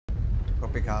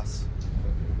Got big house.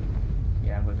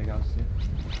 Yeah, I've got a big house too.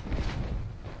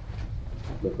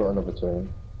 They've got another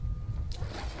team.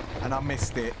 And I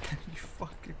missed it. Can you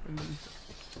fucking believe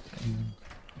it?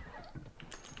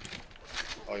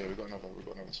 Oh yeah, we've got another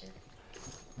team.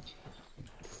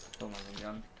 Still not really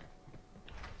done.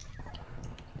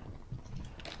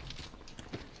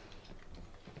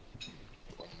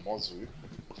 Got Mozu.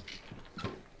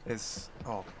 There's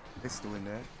pistol in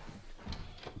there.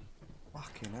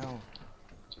 Fucking hell.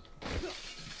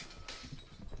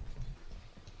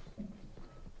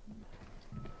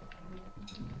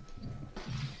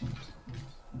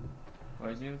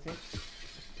 Where's the other team?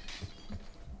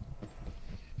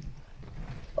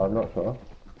 I'm not sure.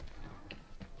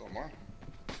 Got mine.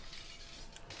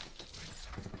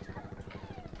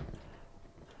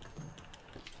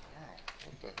 Wow,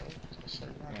 what the hell? That's so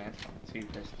random. Yeah, it's got 2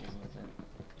 pistols and it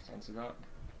sensor got.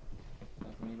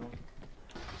 Nothing need one.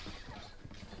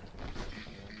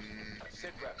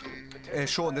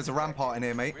 Sean, there's a rampart in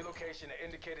here, mate. Relocation to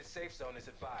indicated safe zone is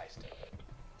advised.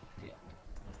 Yeah.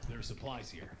 There are supplies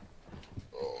here.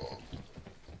 Oh,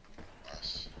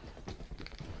 nice.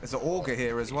 There's an auger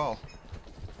here as well.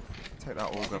 Take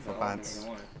that auger for Bants.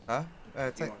 Huh?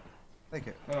 Take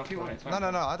it. No, if you want it, it's fine.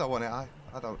 No, I don't want it. I'm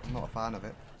not a fan of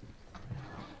it.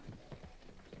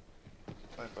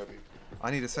 Hey, baby.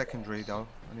 I need a secondary though.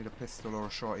 I need a pistol or a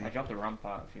shotty. I dropped the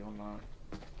rampart if you want that.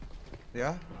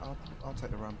 Yeah? I'll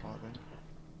take the rampart then.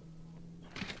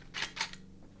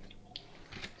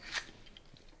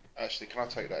 Actually, can I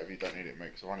take that if you don't need it,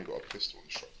 mate? Because I've only got a pistol and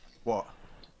a shotgun. What?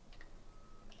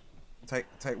 Take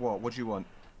what? What do you want?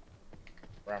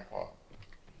 Rampart.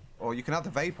 Or you can have the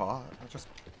vapor. I just.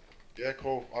 Yeah,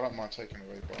 cool. I don't mind taking the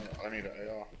vapor. I don't need an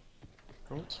AR.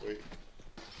 Cool. Sweet.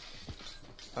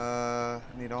 I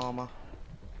need armor.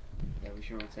 Yeah, we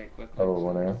should rotate quickly. Oh,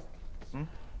 one here. Hmm?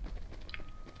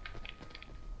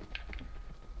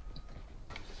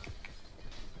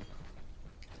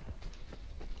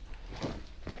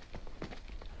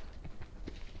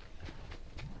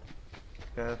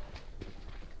 Yeah.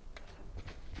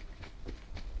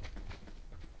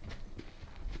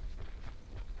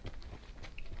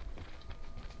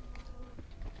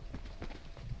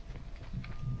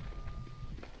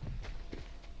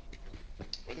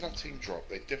 Where did that team drop?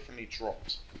 They definitely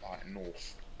dropped like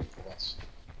north of us.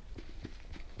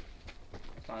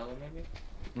 Tyler, maybe?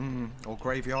 Or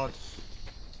graveyard.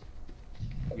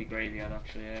 Could be graveyard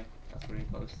actually, yeah. That's pretty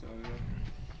close to where we go.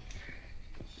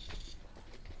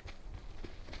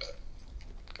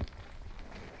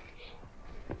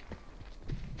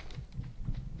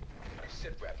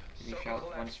 Sit rep. Did you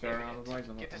shout one spare around the boys?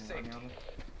 I'm not Get to any safety. armor.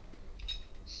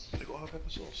 They got our pepper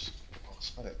sauce. Oh,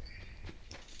 smell it.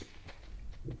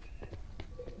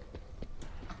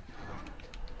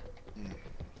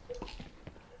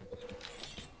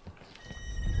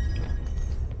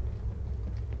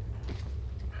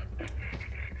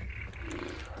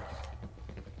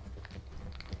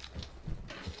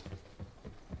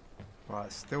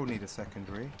 Right, still need a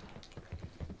secondary.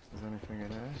 Is there anything in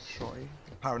there? Shotty.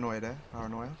 Paranoia there.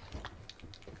 Paranoia.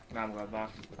 Now I'm going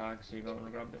back to the tag, so you don't want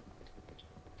to grab it.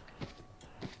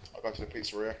 I'll go to the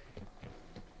pizzeria.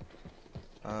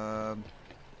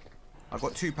 I've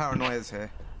got 2 paranoias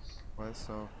here. Where's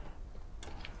so?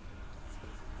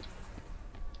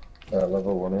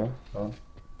 Level 1 here. Oh.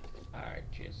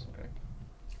 Alright, cheers, okay.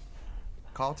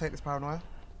 Carl, take this paranoia.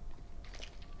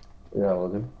 Yeah, we'll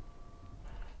do.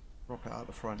 Drop it out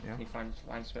the front, yeah? Can you find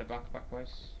spare backpack,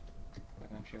 boys? I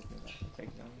can actually open it up, take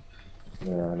it down.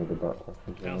 Yeah, I need a backpack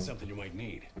as well. Found something you might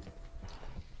need.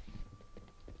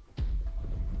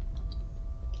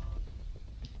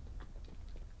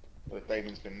 The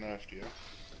Damon's been nerfed, yeah?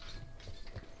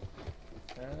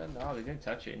 No, they didn't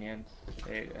touch it in the end.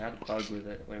 They had a bug with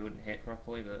it where it wouldn't hit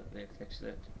properly, but they fixed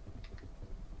it.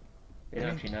 They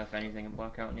didn't actually nerf anything in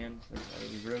Blackout in the end.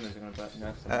 There's rumours they're going to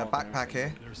nerf some Backpack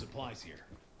here. There are supplies here.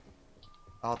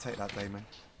 I'll take that, Damon.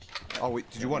 Oh, wait,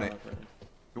 did you want it?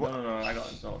 No, I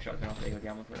got a shotgun. I'll take the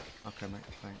ammo for it. Okay, mate,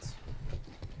 thanks.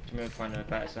 I'm going to find a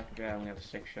better secondary. I only have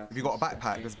 6 shots. Have you got a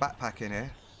backpack? There's a backpack in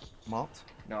here. Marked.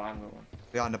 No, I haven't got one.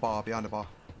 Behind the bar, behind the bar.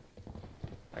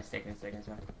 It's taken, so.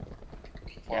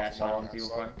 Far Yeah, from so mine, on people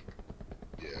that fine. side.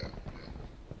 Yeah.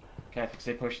 Okay, if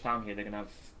they push down here, they're going to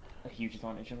have a huge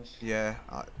advantage on us. Yeah.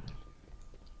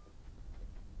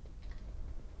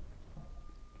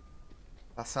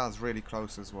 That sounds really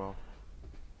close as well.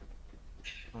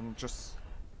 I'm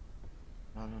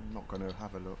not going to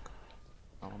have a look.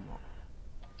 No, I'm not.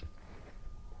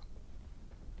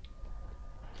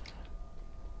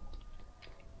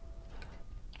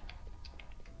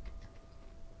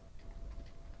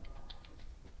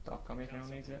 Stop coming. me if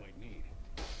anyone needs it. Might need.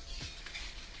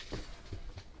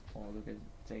 Or they could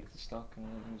take the stock and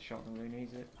the shotgun who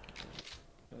needs it.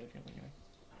 Anyway.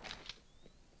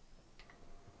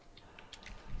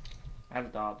 I have a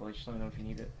dart, boy, just let me know if you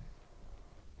need it.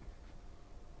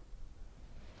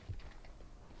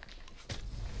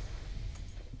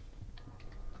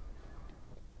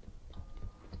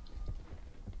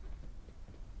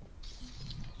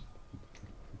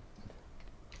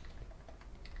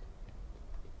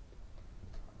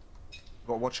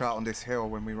 Got to watch out on this hill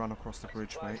when we run across the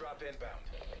bridge, Supply mate. drop inbound.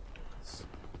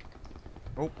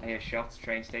 I hear shots,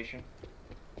 train station.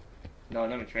 No,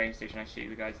 not a train station, actually,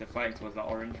 the guys, they're fighting towards that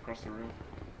orange across the room.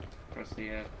 Across the,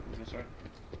 sorry.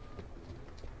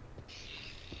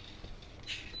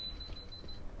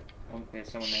 Oh, there's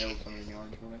someone on the hill, someone in the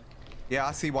orange building. Yeah,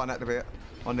 I see one at the bit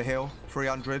on the hill,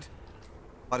 300,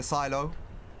 by the silo,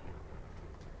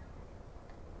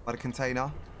 by the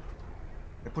container.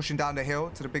 They're pushing down the hill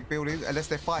to the big building, unless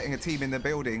they're fighting a team in the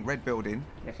building, red building.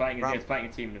 They're fighting, they're fighting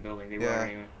a team in the building, they were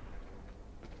anyway.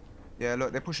 Yeah,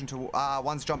 look, they're pushing to.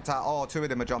 One's jumped out. Oh, two of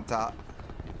them are jumped out.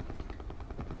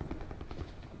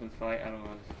 Good fight, I don't know.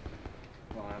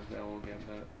 Well, I have the all again,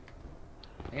 but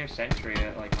I hear sentry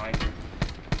at like high ground.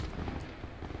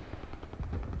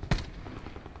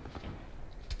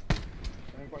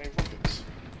 Anybody any rockets?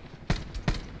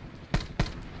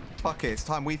 Fuck it, it's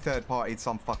time we third-partied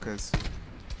some fuckers.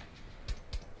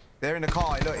 They're in the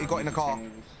car. Look, he got in the car.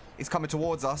 He's coming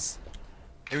towards us.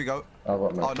 Here we go. I've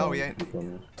got my Oh no, he ain't.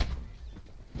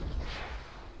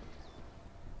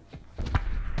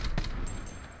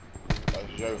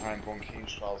 Johan von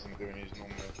Kienstrausen doing his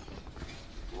normal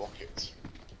rockets.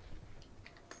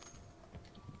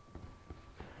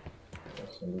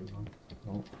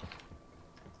 Oh.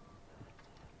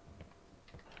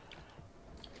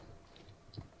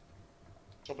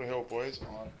 Top of the hill, boys.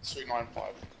 On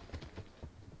 295.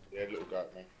 Yeah, little go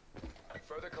at me.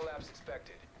 Further collapse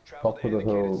expected. Travel Top to of the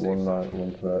hill, indicated safe zone.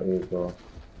 130 as well.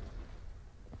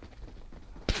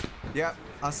 Yep,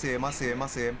 I see him. I see him. I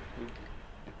see him.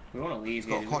 We want to leave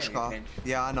He's got a Koshka.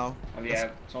 Yeah, I know. Oh yeah,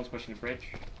 someone's pushing the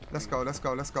bridge. Let's go. Let's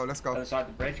go. Let's go. Let's go. Other side of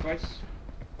the bridge, guys.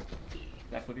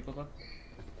 Left where people go.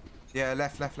 Yeah,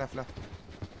 left, left, left, left.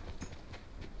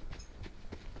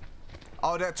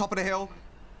 Oh, they're top of the hill.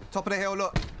 Top of the hill.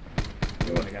 Look.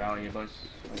 We want to get out of here, boys.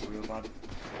 Like real bad.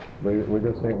 We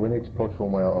just think we need to push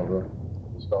one way out of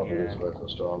the start of this way for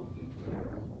storm.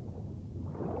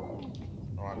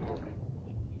 Alright, cool.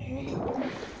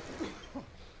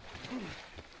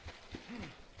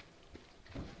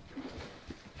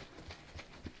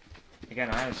 Again,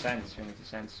 I have a sense. We need to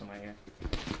sense somewhere here.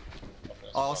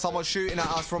 Oh, someone's shooting at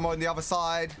us from on the other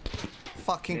side.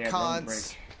 Fucking Yeah, wrong cunts.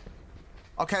 bridge.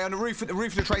 Okay, on the roof of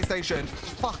the train station.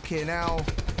 Fucking hell.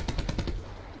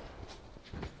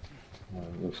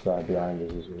 This guy behind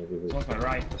us is going to be Someone's to my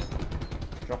right.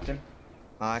 Dropped him.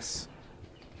 Nice.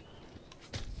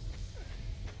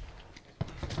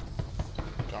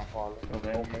 Down far.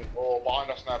 Okay. Oh, mate. Oh, behind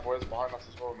us now, boys. Behind us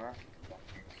as well, man.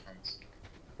 Fucking cunts.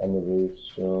 on the roof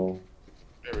still.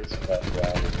 There it is.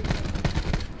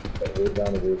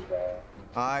 Down the roof now.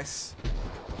 Nice.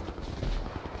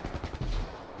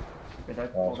 Good out.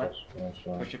 Nice, Hold that. nice.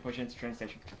 Push into train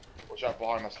station. Watch out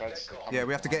behind us, lads. They're coming Yeah,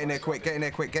 we have to get in there behind quick. Get in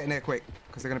there quick. Get in there quick.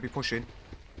 Because they're going to be pushing.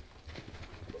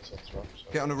 us. That's right,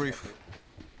 so- Get on the roof.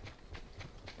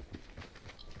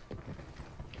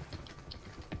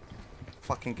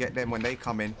 Fucking get them when they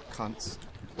come in, cunts.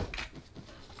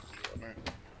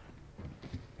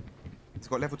 He's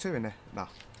got level 2 in there. Nah.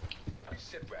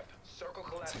 Sit rep. Circle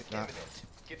collapse Take is that. imminent.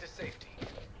 Get to safety.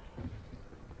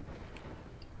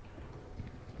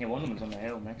 Yeah, one of them was on the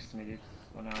hill next to me, dude.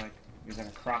 When I like, he was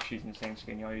gonna crash using the same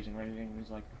skin you're using or anything. He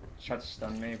was like, tried to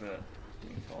stun me, but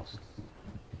getting forced.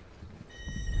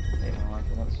 Saved my life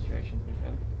in that situation, to be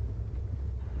fair.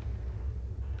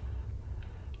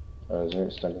 Is it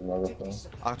extended level though?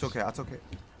 I took it. I took it.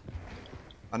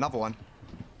 Another one.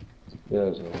 Yeah,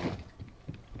 there's another one.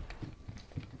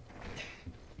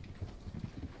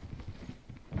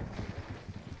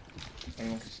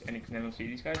 Can anyone see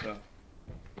these guys or?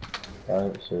 I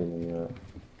haven't seen them yet.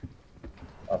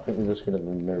 I think they're just going to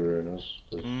be mirroring us.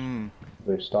 'Cause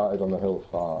they started on the hill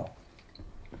far.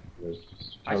 There's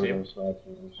I see 'em. on side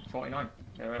of us. 49.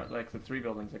 They're at like the 3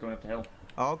 buildings, they're going up the hill.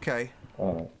 Okay.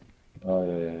 Alright. Oh,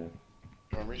 yeah. You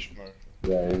want to reach mode?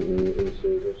 Yeah, he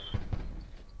sees us.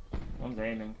 One's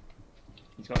aiming.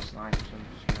 He's got a sniper, so I'm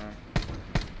just gonna...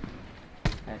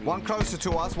 head One in. closer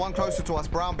to us. One closer to us.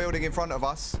 Brown building in front of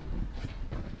us.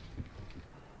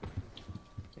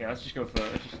 Yeah, let's just go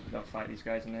fight these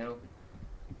guys in the hill.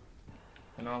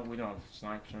 And no, we don't have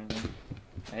snipers or anything.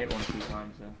 I hit one or two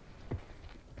times though.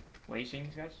 Where are you seeing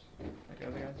these guys? Like the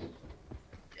other guys?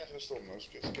 Yeah, there's still most.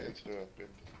 Just get into the bin.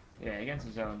 Yeah, against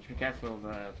the zone. Just be careful of,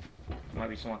 there might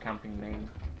be someone camping the main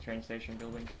train station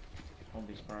building. I won't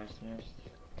be surprised, to be honest.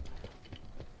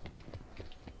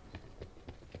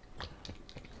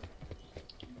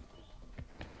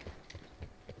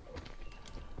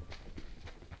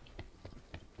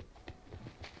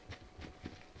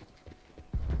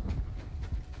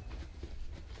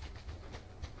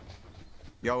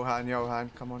 Johan,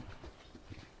 come on.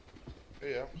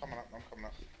 Yeah, I'm coming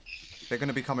up. They're going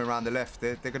to be coming around the left.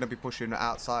 They're going to be pushing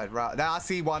outside. Right. Now I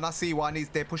see one.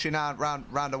 They're pushing out round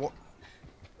the.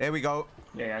 There we go.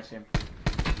 Yeah, I see him.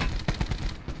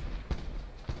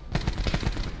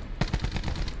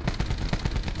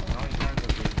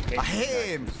 I hit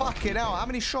him. Fucking hell. How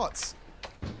many shots?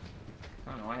 I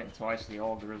don't know. I hit him twice. The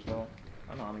auger as well. I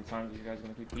don't know how many times you guys are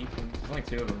going to keep peeking. There's only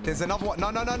 2 of them. There's another one.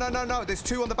 No. There's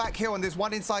 2 on the back hill and there's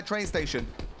 1 inside train station.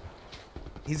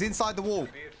 He's inside the wall. Be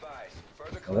advised.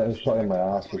 Further I got him shot in my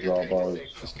ass as well, boys.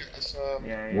 Let's get this.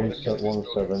 Yeah.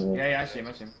 170. Yeah, I see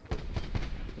him.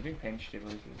 We're being pinched, it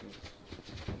was.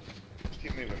 Just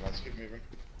keep moving, lads. Keep moving.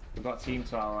 We've got a team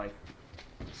to our, like,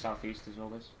 southeast as well,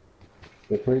 this.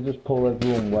 If we just pull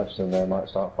everyone west, then they might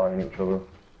start fighting each other.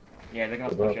 Yeah, they're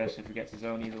going to push us if we get to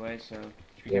zone either way, so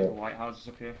should we get the white houses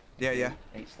up here? Yeah.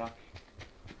 8 stack.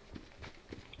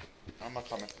 I'm not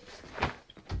coming.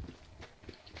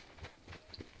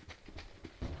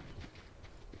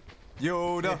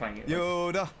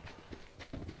 Yoda.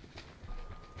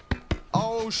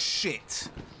 Oh shit.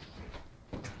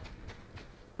 They're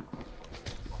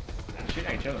shooting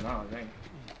at each other now, I think.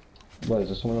 Wait, is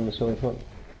there someone on the ceiling front?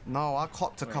 No, I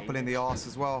copped a couple in the arse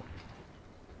as well.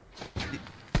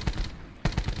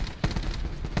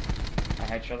 I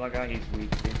headshot that guy, he's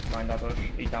weak. He's behind that bush.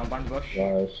 He's down behind the bush.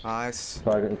 Nice.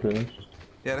 Try getting finished.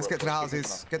 Yeah, let's get to the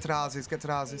houses. Get to the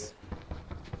houses.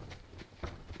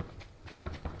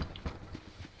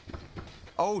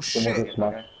 Oh shit.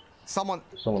 Someone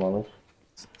on us.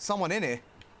 Someone in here.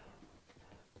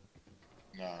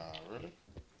 Nah, really?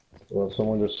 Well,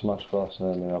 someone just smashed glass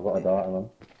in me. I've got a dart in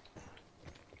them.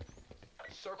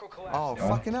 Circle collapse. Oh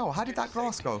fucking hell! How did that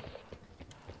glass go?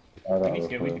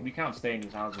 We can't stay in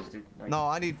these houses, dude. Like, No,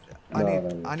 I need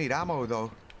ammo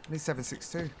though. I need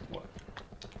 7.62. What?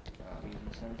 Even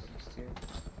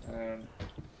 7.62.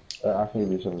 I can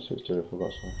give you 7.62 if I've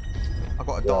got some. I've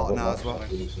got a dart now as well.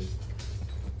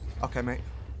 Okay, mate.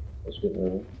 Let's get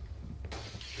moving.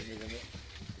 Keep moving.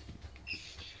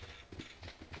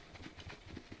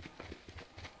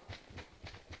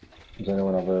 Does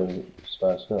anyone have a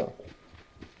spare scope?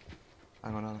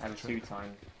 Hang on, I have a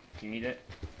 2-time. Do you need it?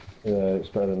 Yeah, it's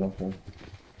better than nothing.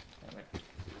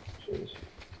 Cheers.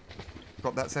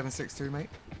 Drop that 7.62, mate.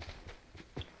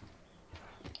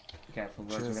 Careful,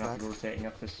 boys. We're gonna have to be rotating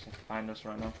up this behind us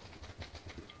right now.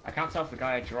 I can't tell if the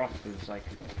guy I dropped was like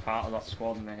part of that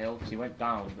squad in the hill because he went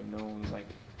down, but no one was like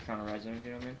trying to res him.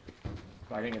 You know what I mean?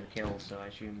 But I didn't get the kill, so I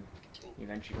assume he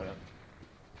eventually got up.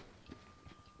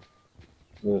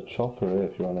 There's a chopper here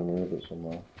if you want to move it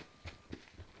somewhere.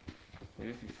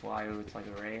 Maybe if you fly over to like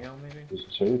a ray hill, maybe. There's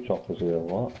 2 choppers here.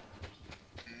 What?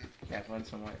 Careful, and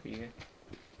some might be here.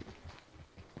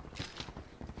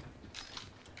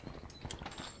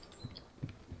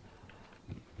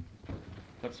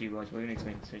 Up to you guys, we need to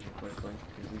make a decision quickly,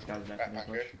 because these guys are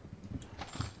definitely push.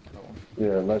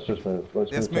 Yeah, let's just move.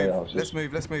 Let's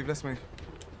move. Let's move.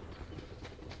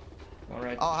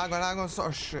 Alright. Oh, hang on. Oh,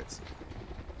 shit.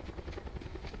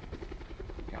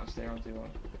 Can't stay on too long.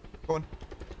 Go on.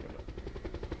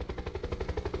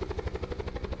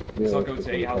 Yeah, So I'll go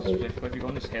to 8 houses, but if you go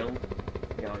on this hill,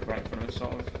 yeah, like right in front of us,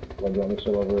 sort of. Like, you want me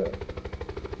still over it?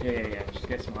 Yeah, just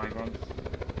get some high ground.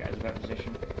 Get us a better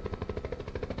position.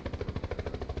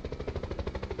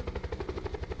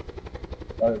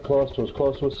 Close to us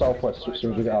southwest, as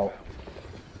soon as we get out.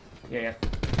 Yeah.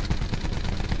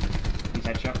 He's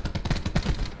headshot.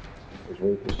 He's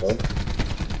weak as well.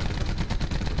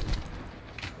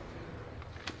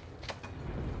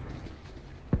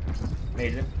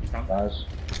 Amazing, he's down. Nice.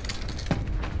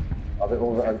 I think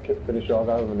we'll finish our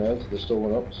guy with an ace. There's still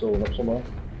one up somewhere.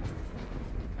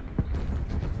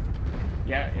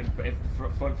 Yeah,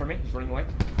 for me, he's running away.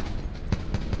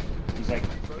 He's like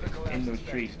in those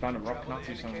trees, found a rock not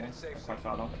too somewhere. Quite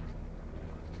far down.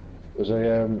 There's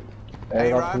a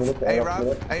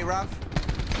Rav.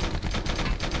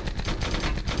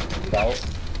 Out.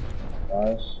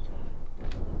 Nice.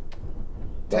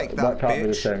 Take that can't bitch. be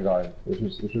the same guy.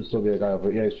 This should still be a guy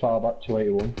over. Yeah, he's far back,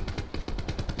 281.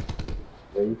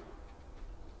 Leave.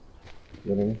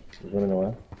 He's running away.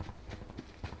 One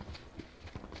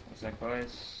sec,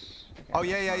 boys. Oh,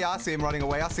 yeah. I see him running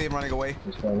away.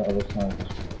 He's got another sniper.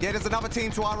 Yeah, there's another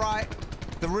team to our right.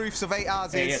 The roofs of 8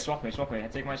 houses. Yeah, swap me. I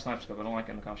take my sniper scope. I don't like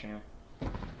it in the car anyway.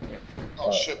 Yeah.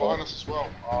 Oh shit, behind us as well.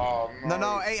 Oh no.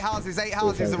 No, 8 houses,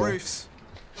 the roofs.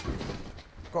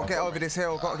 Gotta get over this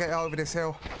hill. Come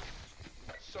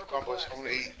on, boys, I want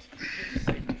to eat.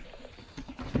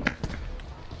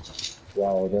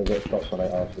 Wow, they've got shots on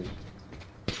 8 houses.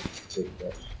 Big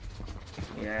shots.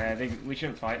 Yeah, we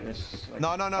shouldn't fight this. Like, No,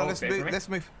 oh, let's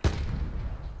move.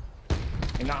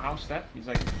 In that house there, he's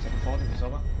like second floor, it's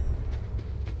over.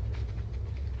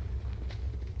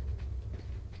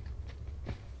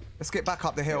 Let's get back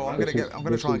up the hill. I'm gonna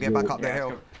try and get your- back up the yeah, hill.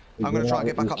 let's I'm gonna try and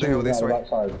get back up the hill this way.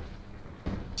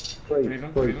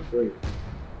 Three.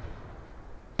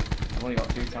 I've only got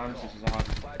 2 times, this is a hard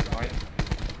fight.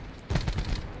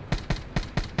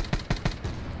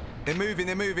 They're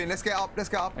moving. Let's get up. Let's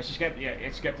just get,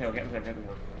 let's get the hill, get the hill.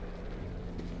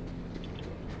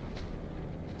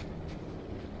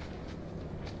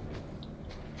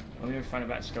 I'm gonna find a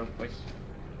better scope, please.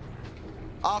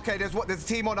 Okay, there's a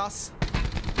team on us.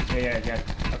 Yeah,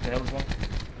 up the hill as well.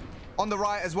 On the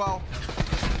right as well.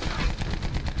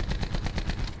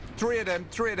 3 of them.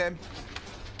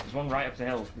 There's one right up the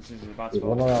hill, this is a bad There's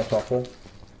spot. one on our chopper.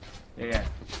 Yeah.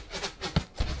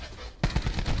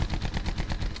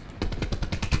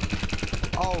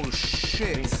 Oh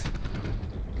shit.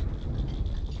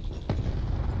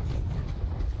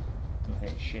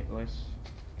 Okay, shit, boys.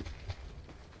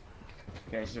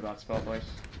 Okay, this is a bad spot, boys.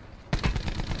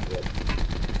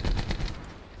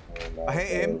 I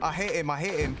hit him.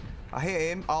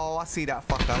 Oh, I see that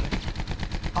fucker.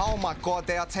 Oh my god,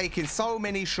 they are taking so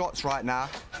many shots right now.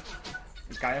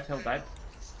 This guy up hill dead.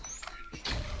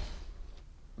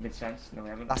 Mid sense, no we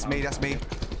haven't. That's me.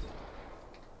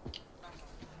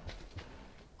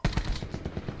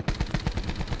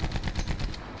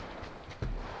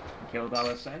 Killed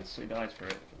our sense, so he died for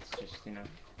it. It's just, I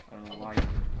don't know why.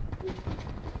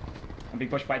 I'm being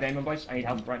pushed by Damon, boys. I need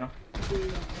help right now.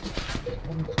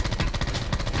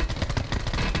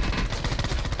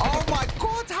 Oh my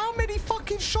god, how many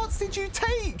fucking shots did you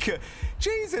take?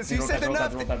 Jesus, you said the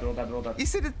nerf. You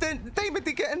said that Damon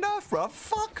did get a nerf, bruh.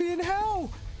 Fucking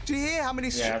hell. Do you hear how many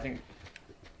shots? Yeah, I think.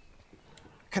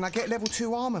 Can I get level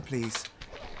 2 armor, please?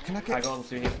 Can I get. I got level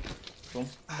 2 here. Boom.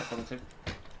 That's level 2.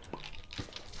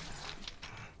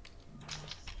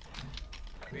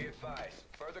 Be advised.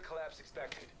 Further collapse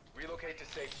expected. Relocate to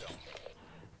safe zone.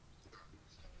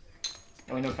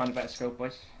 And we know find a better scope,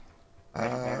 boys.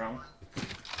 Around.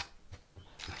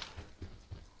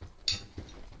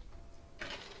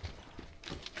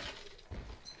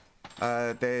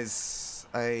 There's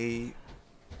a.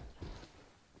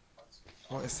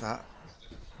 What is that?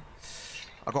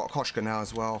 I got a Koshka now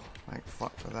as well. Thank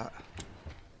fuck for that.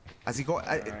 Has he got?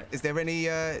 Right. Is there any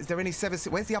 7?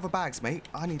 Where's the other bags, mate?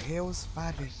 I need heals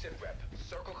badly. Sit rep.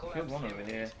 Circle Killed collapse. one over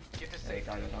here. Get to There, safe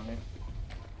guy down here.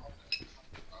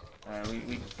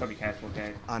 We gotta be careful,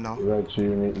 okay? I know. Red, so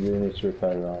you need to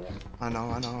repair your armor. I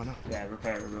know. Yeah,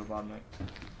 repair it real bad, mate.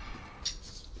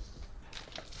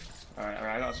 Alright,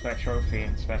 I got a spare trophy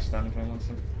and spare stun if anyone wants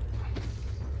them.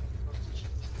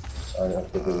 I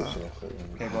have to do this.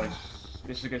 Okay, boys,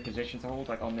 this is a good position to hold,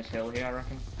 like on this hill here, I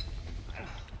reckon.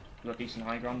 We've got decent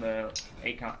high ground. The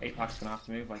 8 packs gonna have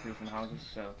to move, like roofing houses,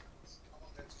 so.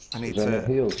 I need Is there any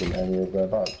to. heals in any of their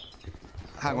bags?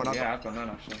 Hang on. Yeah, I've got none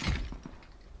actually.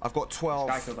 I've got 12.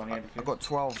 Sky killed on here, I've got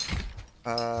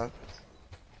 12.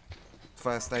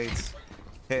 First aids.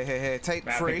 Here. Take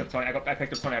Right, 3. I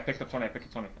picked up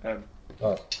 20.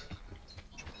 Oh.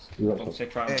 You got Oh, some.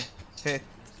 6 rounds. Here.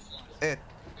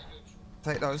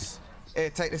 Take those. Here,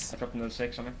 take this. I dropped another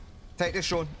 6 on me. Take this,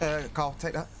 Sean. Carl,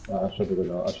 take that. I should be good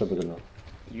now.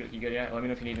 You good, yeah? Let me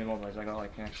know if you need any more, boys. I got an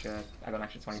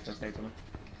extra 20 first aids on me.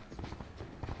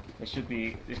 This could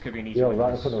be an easy Yeah, win.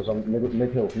 right in front of us on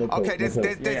mid hill. Okay,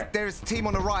 Yeah. there's a team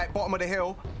on the right, bottom of the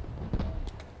hill.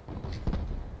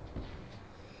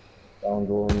 Down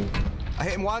going. I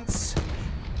hit him once.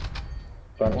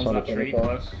 Trying to One's stand that up in tree, the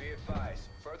front. close. Be advised.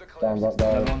 Further Down collapse. that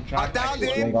Another guy. one, I track. downed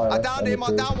Next him. One guy I left downed on him. the I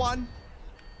tree. downed one.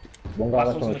 One guy Last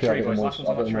left one's on on the the tree. I tree, hit him boys. once. Last one's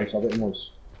on the tree. I hit him once.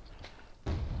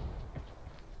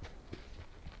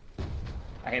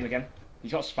 I hit him again.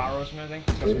 He's got sparrows and everything.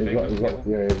 He's got some big ones.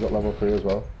 He's got level 3 as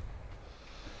well.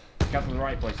 Careful to the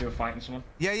right, boys. They were fighting someone.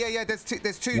 Yeah. There's two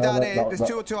No, down that- there. that- There's that-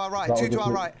 2 to our right. that 2 was to our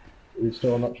the- right. He's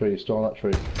still on that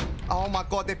tree. Oh my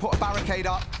god, they put a barricade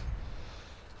up.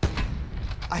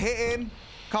 I hit him.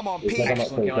 Come on, He's peek. not on that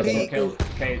Excellent kill, tree. excellent kill.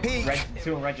 Okay, Peek. red,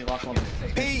 2 on red, your last one.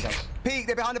 Peek.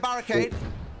 They're behind the barricade.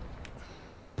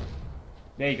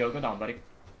 There you go, go down, buddy.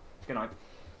 Good night.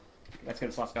 Let's get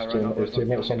this last guy right now. His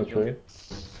teammates on the tree.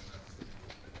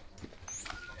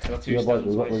 Two Yeah, boys,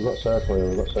 stones, we've got circle here,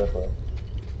 we've got circle here.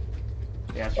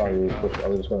 Yeah, it's Oh, true. I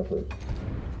was just going through.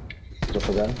 He's up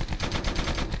again.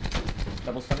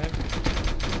 Double stun him.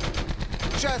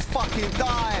 Just fucking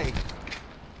die!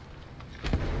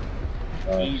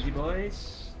 Easy,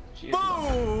 boys. Cheers.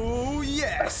 Boo!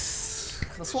 Yes!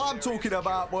 That's what I'm talking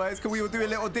about, boys. Can we all do a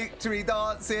little victory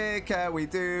dance here? Can we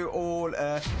do all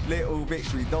a little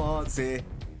victory dance here?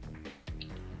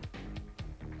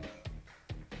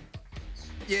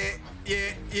 Yeah,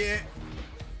 yeah, yeah.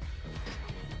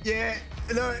 Yeah,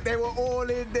 look, they were all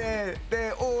in there.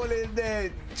 They're all in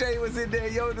there. Jay was in there,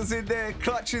 Yoda's in there,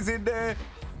 Clutch is in there.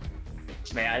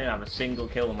 Mate, I didn't have a single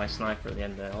kill with my sniper at the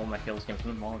end there. All my kills came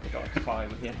from the morgue. I got like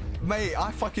 5 at the end. Mate,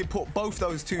 I fucking put both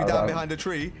those two down behind a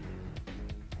tree.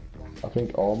 I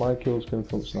think all my kills came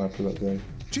from sniper that game.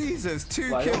 Jesus,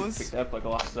 2 I kills. picked up like a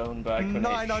last zone, but I couldn't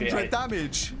 900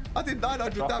 damage. I did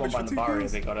 900 damage for 2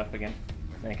 kills. They got up again.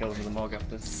 Then kills with the morgue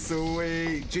after.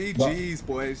 Sweet. GG's,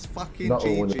 boys. Fucking Not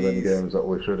all one of them GG's. games that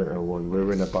we shouldn't have won. We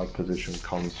were in a bad position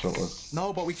constantly.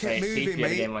 No, but we kept moving, CP had a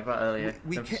mate. game like that earlier.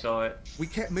 We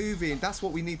kept moving. That's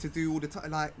what we need to do all the time.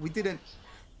 Like, we didn't...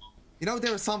 You know,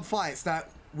 there are some fights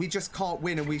that we just can't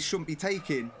win and we shouldn't be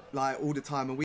taking, like, all the time. And we